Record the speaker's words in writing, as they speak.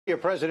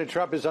President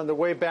Trump is on the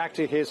way back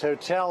to his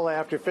hotel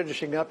after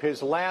finishing up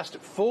his last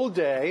full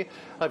day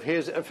of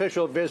his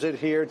official visit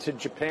here to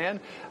Japan.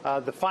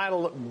 The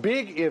final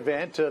big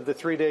event of the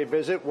three-day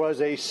visit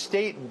was a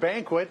state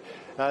banquet.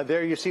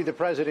 There you see the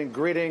president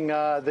greeting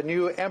the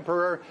new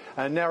emperor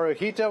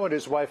Naruhito and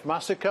his wife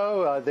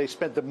Masako. They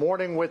spent the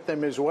morning with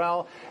them as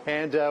well.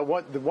 And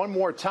one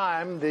more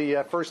time,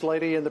 the first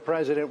lady and the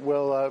president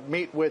will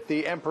meet with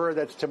the emperor.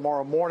 That's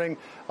tomorrow morning.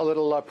 A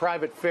little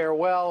private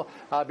farewell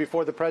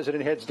before the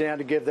president heads down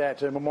to give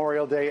that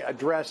Memorial Day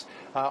address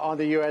on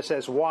the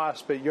USS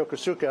Wasp at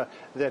Yokosuka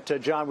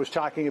that John was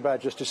talking about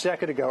just a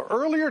second ago.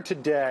 Earlier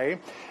today,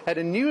 at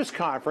a news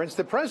conference,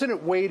 the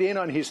president weighed in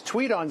on his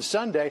tweet on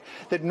Sunday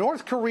that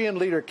North Korean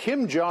leader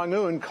Kim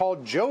Jong-Un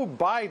called Joe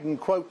Biden,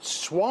 quote,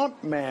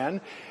 swamp man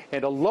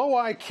and a low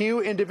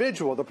IQ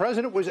individual. The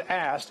president was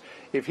asked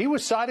if he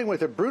was siding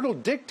with a brutal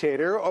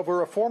dictator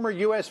over a former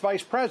U.S.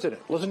 vice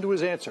president. Listen to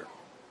his answer.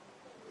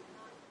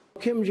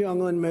 Kim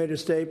Jong-un made a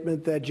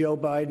statement that Joe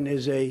Biden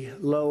is a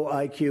low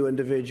IQ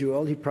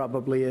individual. He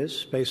probably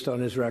is, based on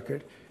his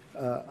record.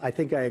 I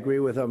think I agree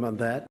with him on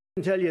that.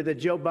 I can tell you that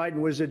Joe Biden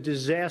was a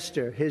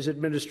disaster. His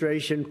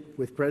administration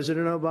with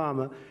President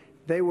Obama,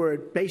 they were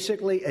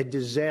basically a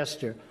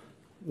disaster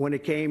when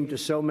it came to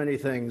so many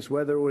things,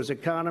 whether it was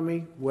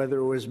economy, whether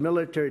it was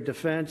military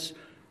defense,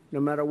 no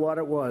matter what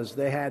it was.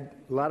 They had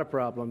a lot of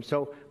problems.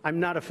 So I'm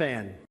not a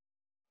fan.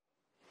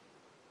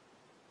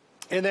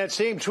 In that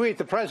same tweet,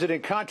 the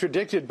president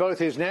contradicted both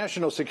his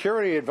national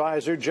security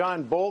advisor,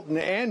 John Bolton,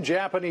 and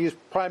Japanese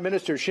Prime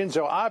Minister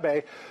Shinzo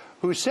Abe,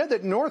 who said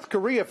that North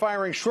Korea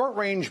firing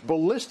short-range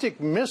ballistic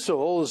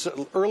missiles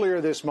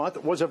earlier this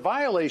month was a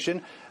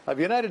violation of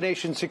United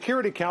Nations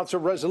Security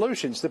Council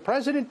resolutions. The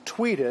president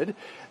tweeted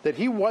that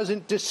he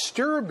wasn't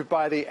disturbed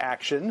by the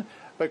action,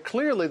 but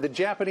clearly the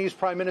Japanese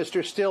prime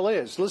minister still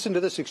is. Listen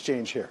to this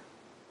exchange here.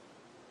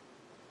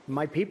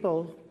 My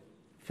people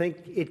think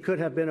it could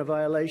have been a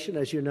violation,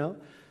 as you know.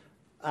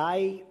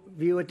 I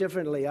view it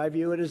differently. I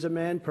view it as a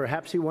man.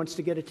 Perhaps he wants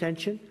to get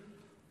attention,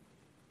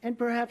 and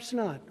perhaps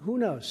not. Who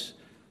knows?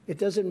 It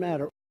doesn't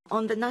matter.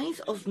 On the 9th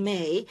of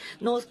May,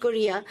 North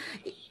Korea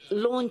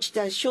launched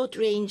a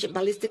short-range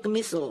ballistic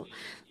missile.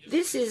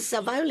 This is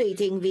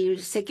violating the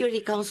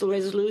Security Council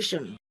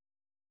resolution.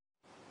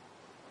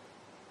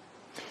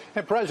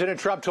 And President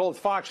Trump told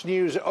Fox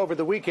News over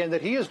the weekend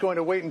that he is going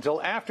to wait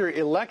until after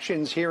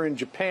elections here in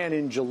Japan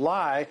in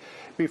July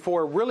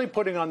before really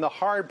putting on the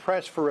hard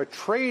press for a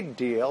trade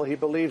deal. He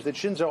believes that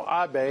Shinzo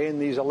Abe in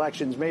these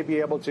elections may be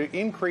able to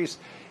increase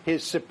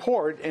his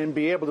support and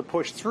be able to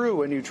push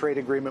through a new trade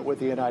agreement with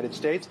the United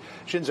States.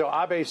 Shinzo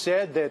Abe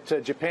said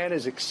that Japan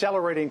is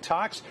accelerating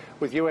talks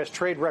with U.S.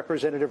 Trade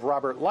Representative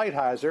Robert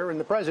Lighthizer, and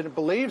the president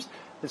believes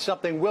that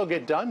something will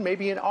get done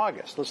maybe in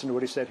August. Listen to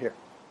what he said here.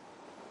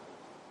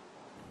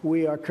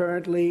 We are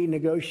currently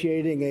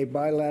negotiating a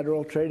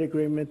bilateral trade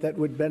agreement that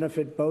would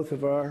benefit both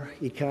of our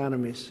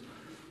economies.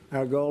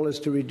 Our goal is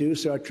to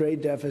reduce our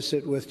trade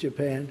deficit with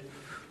Japan,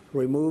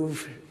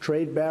 remove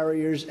trade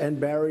barriers and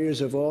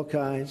barriers of all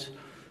kinds,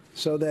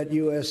 so that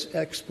U.S.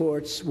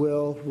 exports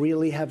will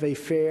really have a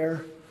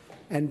fair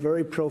and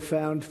very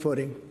profound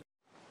footing.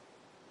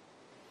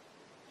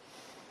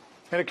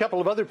 And a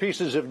couple of other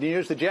pieces of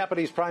news. The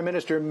Japanese prime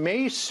minister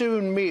may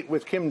soon meet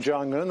with Kim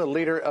Jong-Un, the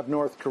leader of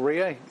North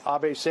Korea.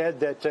 Abe said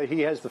that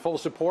he has the full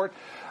support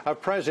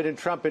of President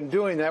Trump in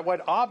doing that.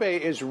 What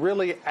Abe is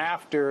really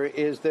after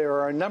is there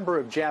are a number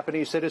of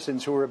Japanese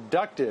citizens who were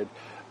abducted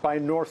by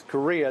North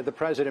Korea. The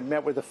president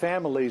met with the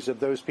families of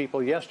those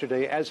people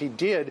yesterday, as he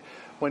did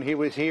when he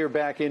was here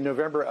back in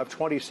November of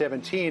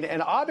 2017.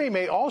 And Abe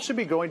may also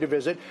be going to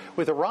visit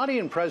with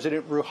Iranian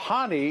President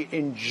Rouhani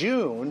in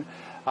June.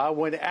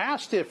 When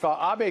asked if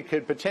Abe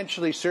could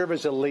potentially serve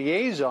as a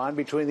liaison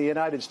between the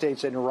United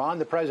States and Iran,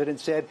 the president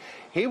said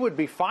he would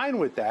be fine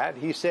with that.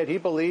 He said he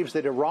believes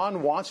that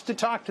Iran wants to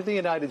talk to the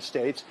United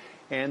States,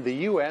 and the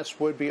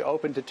U.S. would be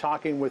open to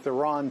talking with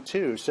Iran,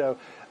 too. So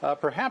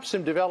perhaps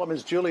some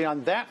developments, Julie,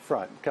 on that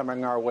front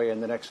coming our way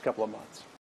in the next couple of months.